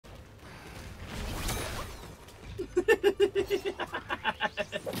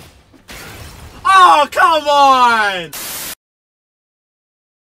Oh, come on!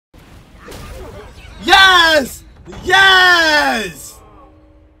 Yes! Yes!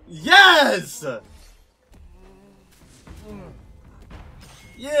 Yes!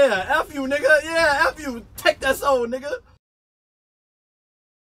 Yeah, F you, nigga. Yeah, F you. Take that soul, nigga.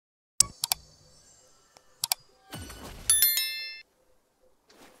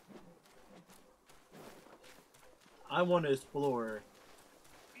 I want to explore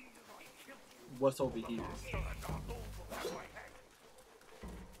what's over here.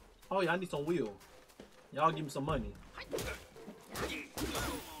 Oh yeah, I need some wheel. Y'all give me some money.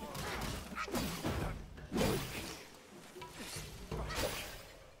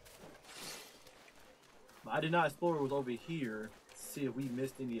 But I did not explore what was over here. See if we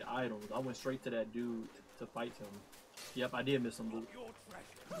missed any items. I went straight to that dude to fight him. Yep, I did miss some loot.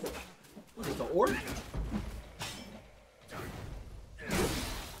 What is the orc?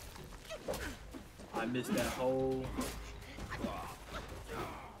 I missed that whole.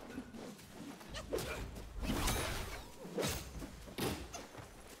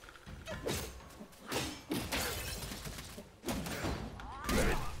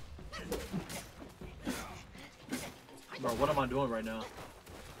 Bro, what am I doing right now?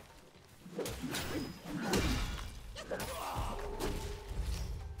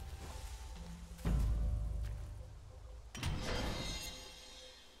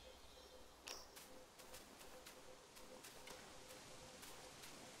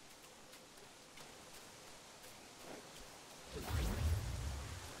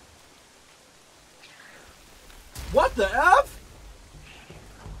 What the F?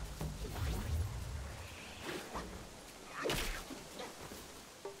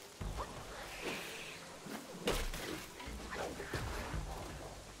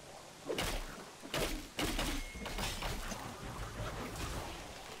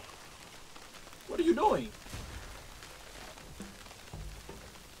 What are you doing?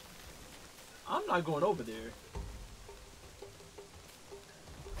 I'm not going over there.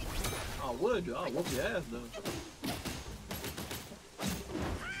 I would. I'll whoop your ass though.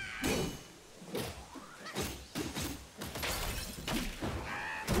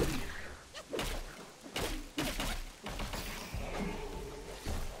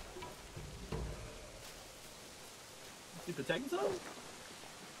 Is he protecting something?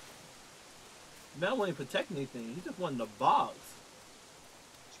 Man, I wasn't protecting anything. He just wanted the box.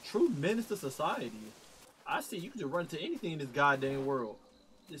 True menace to society. I see you can just run to anything in this goddamn world.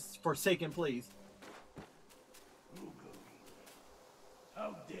 This forsaken place. Wukong,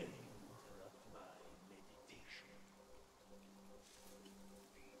 how dare you interrupt my meditation?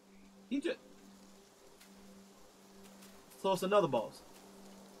 He just. So it's another boss.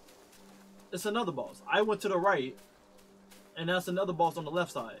 It's another boss. I went to the right, and that's another boss on the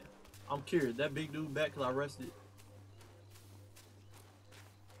left side. I'm curious. That big dude back because I rested.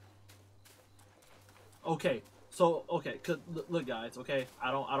 Okay, so okay, cause look, guys. Okay,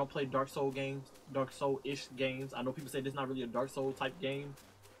 I don't play Dark Soul games, Dark Soul-ish games. I know people say this is not really a Dark Soul type game,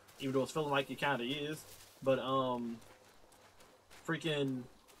 even though it's feeling like it kind of is. But freaking,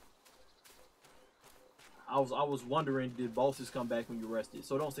 I was wondering, did bosses come back when you rested?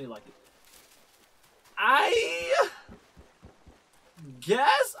 So it don't seem like it. I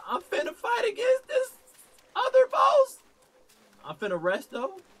guess I'm finna fight against this other boss. I'm finna rest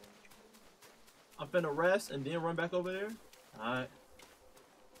though. I'm finna rest and then run back over there. Alright.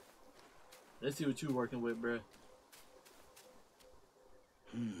 Let's see what you working with, bruh.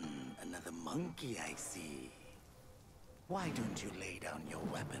 Another monkey I see. Why don't you lay down your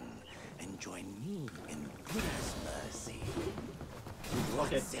weapon and join me in Buddha's mercy?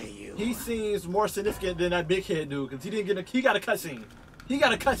 What say you? He seems more significant than that big head dude because he didn't get a. He got a cutscene. He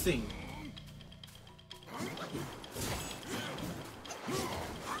got a cutscene.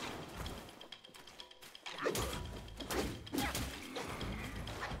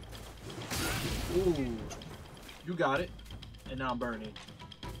 Ooh, you got it. And now I'm burning.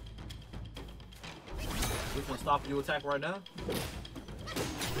 We can stop your attack right now.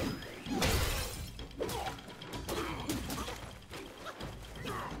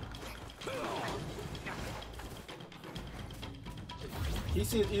 He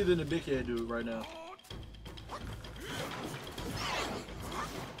seems either than the big head dude right now.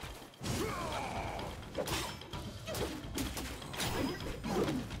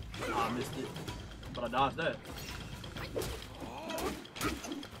 Oh, I missed it. But I dodged that.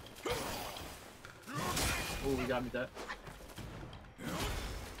 Oh, we got me that.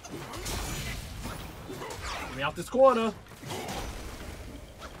 Get me out this corner.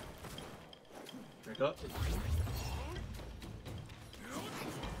 Drink up.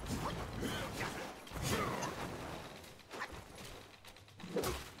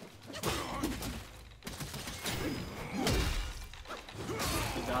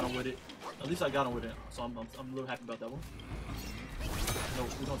 got him with it. At least I got him with it. So I'm a little happy about that one. No,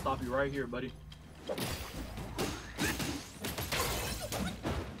 we're gonna stop you right here, buddy.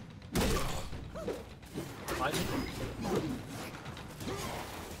 Fight me.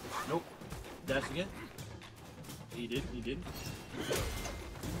 Nope. Dash again. He did. He did.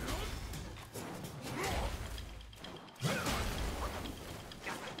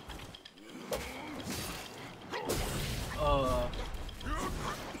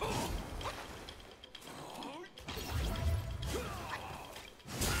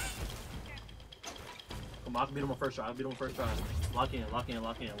 Come on, I can beat him on first try. I can beat him on first try. Lock in, lock in,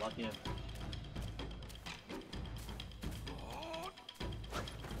 lock in, lock in.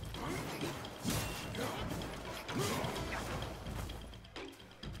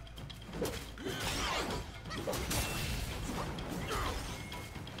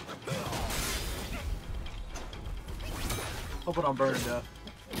 Hope I don't burn it up.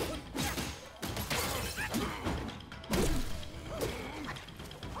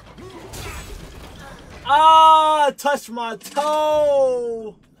 Ah, touched my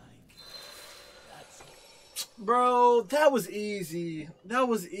toe. Bro, that was easy. That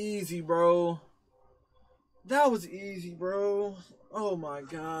was easy, bro. That was easy, bro. Oh my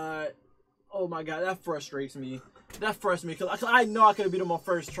god. Oh my god, that frustrates me. That frustrates me because I know I could have beat him on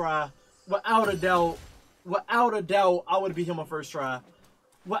first try. Without a doubt, I would have beat him on first try.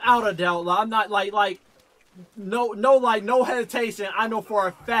 Without a doubt, I'm not no hesitation. I know for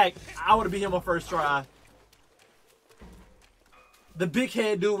a fact I would have beat him on first try. The big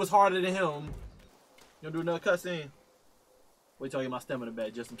head dude was harder than him. You gonna do another cutscene? Wait till I get my stamina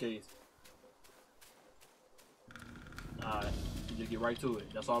back just in case. Alright, you just get right to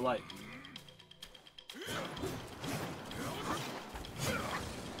it. That's all I like.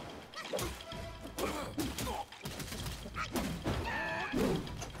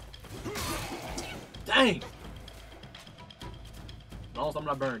 Dang! As long as I'm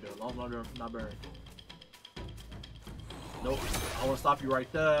not burned though. As long as I'm not burned. Nope. I want to stop you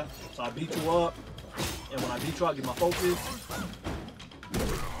right there. So I beat you up. And when I beat you, I get my focus.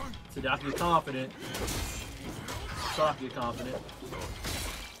 So that I can get confident. So I can get confident.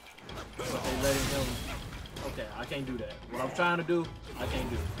 But they letting him. Okay, I can't do that. What I'm trying to do, I can't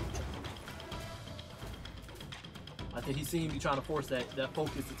do. I think he's seen me trying to force that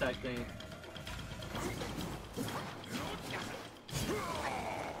focus attack thing.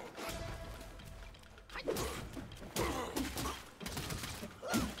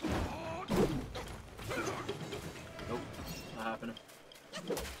 Nope, not happening.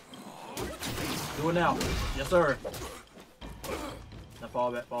 Do it now. Yes, sir. Now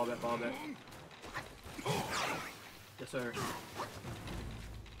fall back, fall back, fall back. Yes, sir.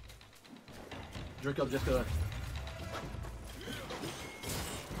 Drink up just good.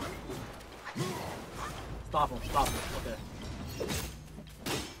 Stop him, okay.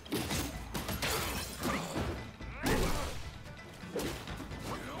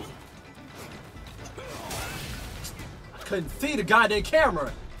 I couldn't see the goddamn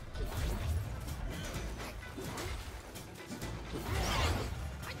camera.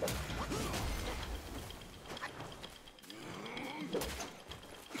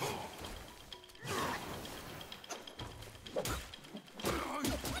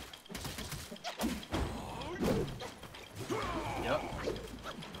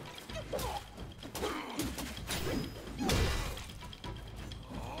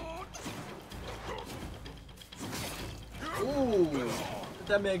 Ooh, let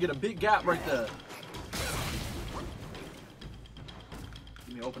that man get a big gap right there.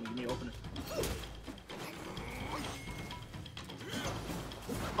 Give me opening, give me opening.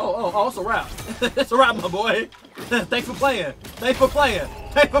 Oh, it's a wrap. It's a wrap, my boy. Thanks for playing. Thanks for playing.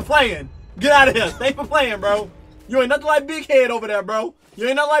 Thanks for playing. Get out of here. Thanks for playing, bro. You ain't nothing like Big Head over there, bro. You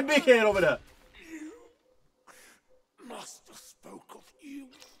ain't nothing like Big Head over there. Master spoke of you,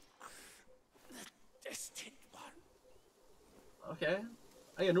 the destined one. Okay.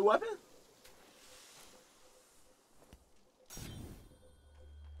 I get a new weapon?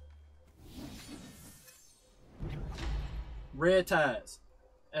 Red Tides.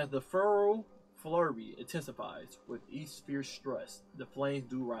 As the furrow flurry intensifies with each fierce stress, the flames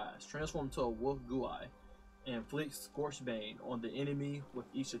do rise, transform to a wolf Gui, and inflict scorched bane on the enemy with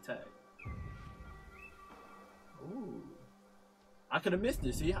each attack. Ooh. I could have missed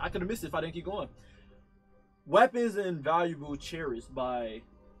this, see? I could have missed it if I didn't keep going. Weapons and valuable cherished by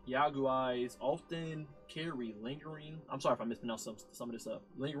Yaguais often carry lingering, I'm sorry if I mispronounced some of this stuff,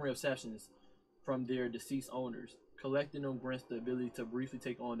 lingering obsessions from their deceased owners. Collecting them grants the ability to briefly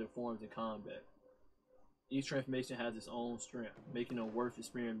take on their forms in combat. Each transformation has its own strength, making them worth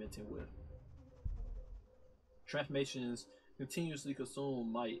experimenting with. Transformations continuously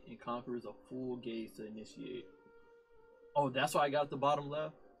consume might and conquers a full gaze to initiate. Oh, that's why I got the bottom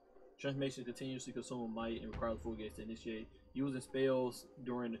left. Transformation continuously consume might and requires a full gaze to initiate. Using spells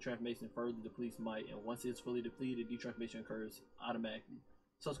during the transformation further depletes might, and once it's fully depleted, detransformation occurs automatically.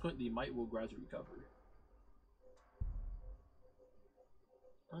 Subsequently, might will gradually recover.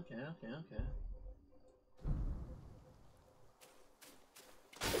 Okay.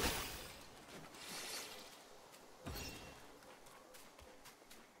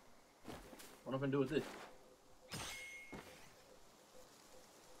 What am I gonna do with this?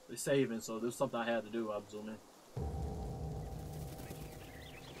 It's saving, so there's something I had to do, I'm assuming.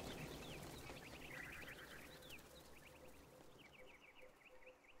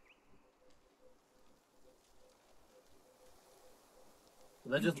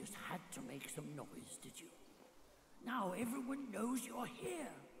 You just had to make some noise, did you? Now everyone knows you're here.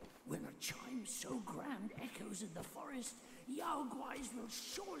 When a chime so grand echoes in the forest, Yao Guais will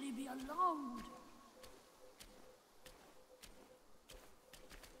surely be alarmed.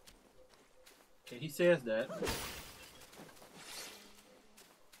 Okay, he says that.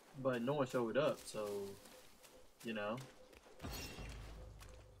 But no one showed up, so, you know.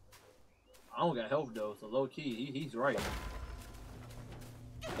 I don't got health though, so low key, he's right.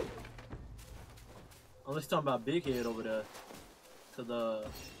 Unless talking about Big Head over there. To the...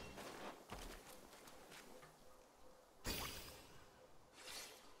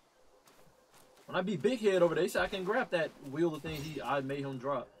 When I beat Big Head over there, he said I can grab that wheel of thing I made him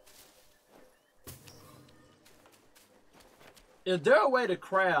drop. Is there a way to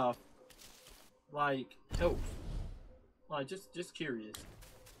craft, like, health? Like, just curious.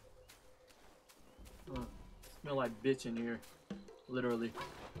 Smell like bitch in here. Literally.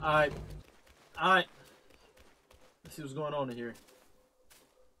 Alright. Alright. Let's see what's going on in here.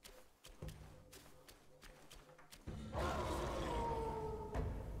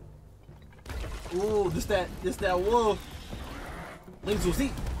 Ooh, this that wolf. Lings will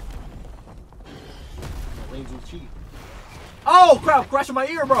see. Lings will cheat. Oh crap, scratching my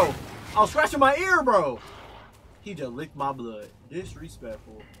ear, bro. I was scratching my ear, bro. He just licked my blood.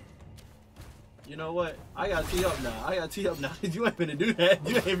 Disrespectful. You know what? I gotta tee up now. You ain't finna do that.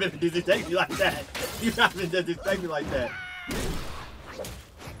 You ain't finna disrespect me like that. You not finna disrespect me like that.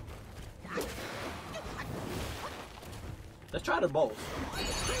 Let's try the both.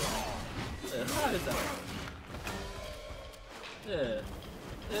 Yeah, let's try this out. Yeah.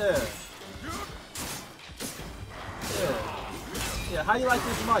 Yeah, how you like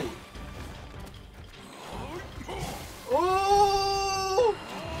this might? Ooh!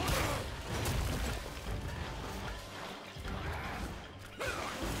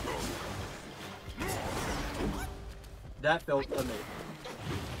 That felt amazing.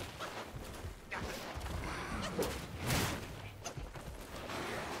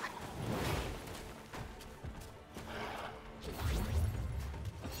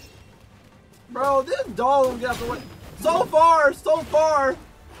 Bro, this dog don't get out the way.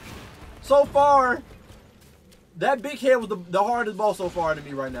 So far, that big head was the hardest boss so far to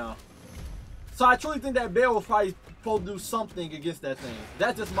me right now. So I truly think that bear was probably supposed to do something against that thing.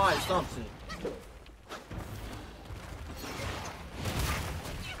 That's just my assumption.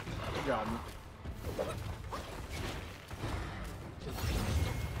 He got me.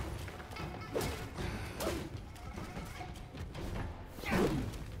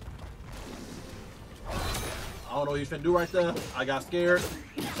 I don't know what he's finna do right there. I got scared.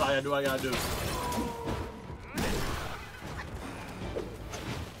 So I gotta do what I gotta do.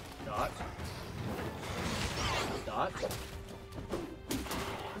 Dodge. Dodge.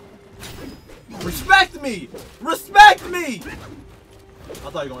 Respect me! Respect me! I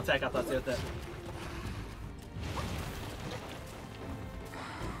thought you were gonna attack after I said that.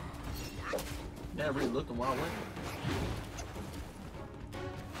 Never really looked at where I went.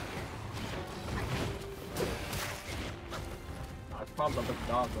 I probably don't put the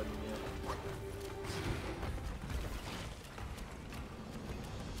dog button again.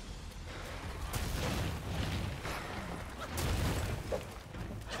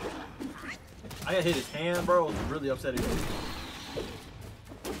 I got hit his hand, bro. It was really upsetting.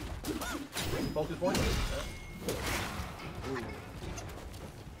 Focus point. Ooh.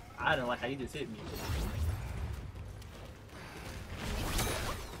 I didn't like how he just hit me.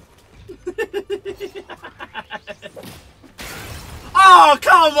 Oh,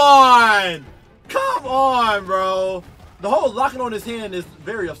 come on! Come on, bro! The whole locking on his hand is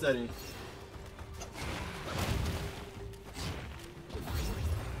very upsetting.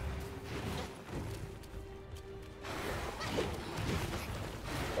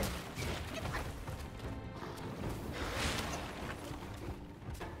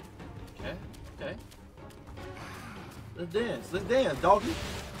 Let's dance. Let's dance, doggy.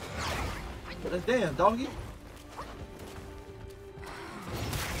 Let's dance, doggy.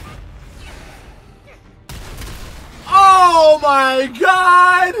 Oh my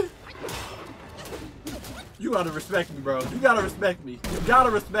God! You gotta respect me, bro. You gotta respect me. You gotta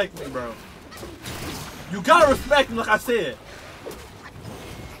respect me, bro. You gotta respect me, like I said.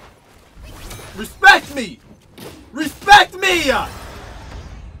 Respect me! Respect me!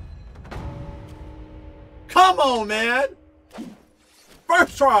 Come on, man!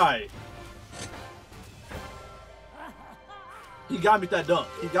 First try! He got me that dunk.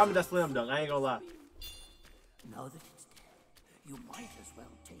 He got me that slam dunk. I ain't gonna lie. Now that it's dead, you might as well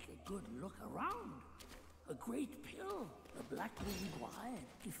take a good look around. A great pill, the black-winged wight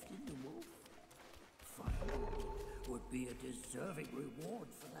gifted the wolf. Finding it would be a deserving reward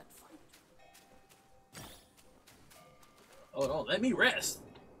for that fight. Hold on, let me rest.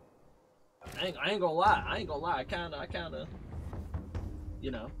 I ain't gonna lie. I ain't gonna lie. I kinda,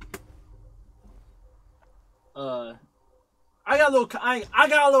 you know. I got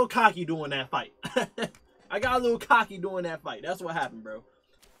a little cocky doing that fight. I got a little cocky doing that fight. That's what happened, bro.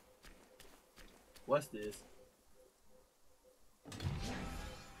 What's this?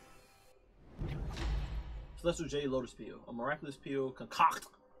 Celestial Jade Lotus Pill. A miraculous pill concocted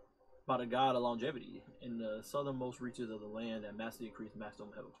by the god of longevity in the southernmost reaches of the land that massively increased maximum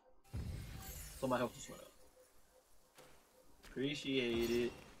health. So my health just went up. Appreciate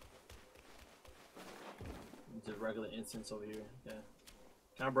it. Just regular incense over here. Okay.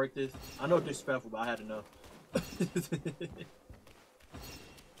 Can I break this? I know it's disrespectful, but I had to know.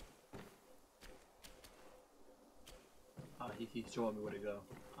 He's showing me where to go.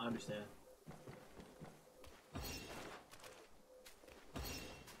 I understand.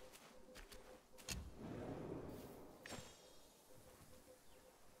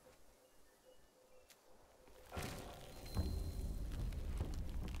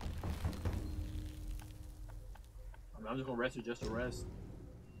 I'm just gonna rest it just to rest.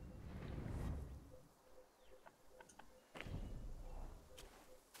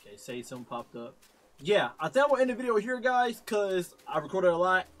 Okay, say something popped up. Yeah, I think I'm gonna end the video here, guys, because I recorded a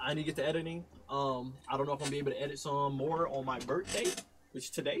lot. I need to get to editing. I don't know if I'm gonna be able to edit some more on my birthday, which is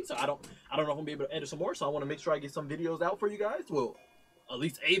today. So I don't know if I'm gonna be able to edit some more. So I want to make sure I get some videos out for you guys. Well, at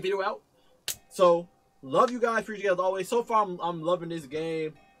least a video out. So love you guys, appreciate you guys always. So far, I'm loving this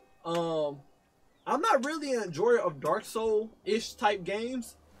game. I'm not really an enjoyer of Dark Soul-ish type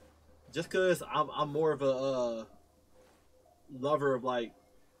games, just because I'm more of a lover of like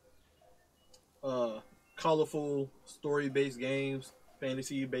colorful story-based games,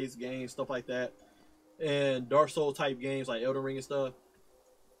 fantasy-based games, stuff like that. And Dark Soul type games like Elden Ring and stuff,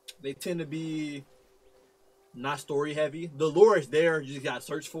 they tend to be not story heavy. The lore is there, you just gotta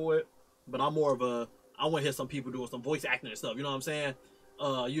search for it. But I'm more of a, I want to hear some people doing some voice acting and stuff, you know what I'm saying?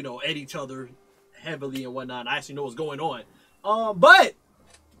 You know, at each other heavily and whatnot. I actually know what's going on. But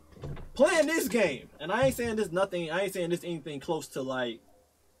playing this game, and I ain't saying this anything close to like,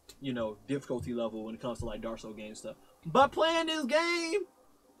 you know, difficulty level when it comes to like Dark Souls game stuff. But playing this game,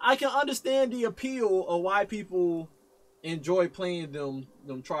 I can understand the appeal of why people enjoy playing them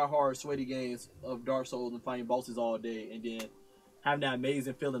try hard, sweaty games of Dark Souls and fighting bosses all day, and then having that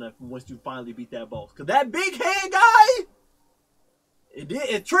amazing feeling of once you finally beat that boss. Cause that big head guy,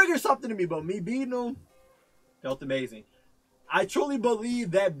 it triggered something to me, but me beating him felt amazing. I truly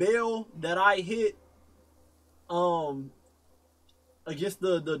believe that bell that I hit against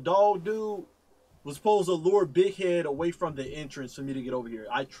the dog dude was supposed to lure Big Head away from the entrance for me to get over here.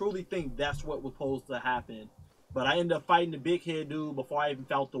 I truly think that's what was supposed to happen. But I ended up fighting the Big Head dude before I even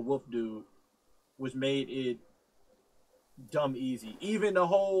found the wolf dude, which made it dumb easy. Even the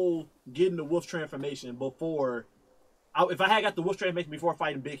whole getting the wolf transformation before, if I had got the wolf transformation before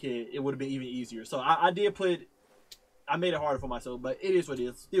fighting Big Head, it would have been even easier. So I made it harder for myself, but it is what it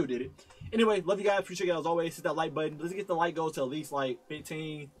is. Still did it. Anyway, love you guys. Appreciate you guys as always. Hit that like button. Let's get the like go to at least like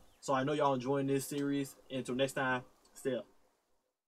 15. So I know y'all enjoying this series. And until next time, stay up.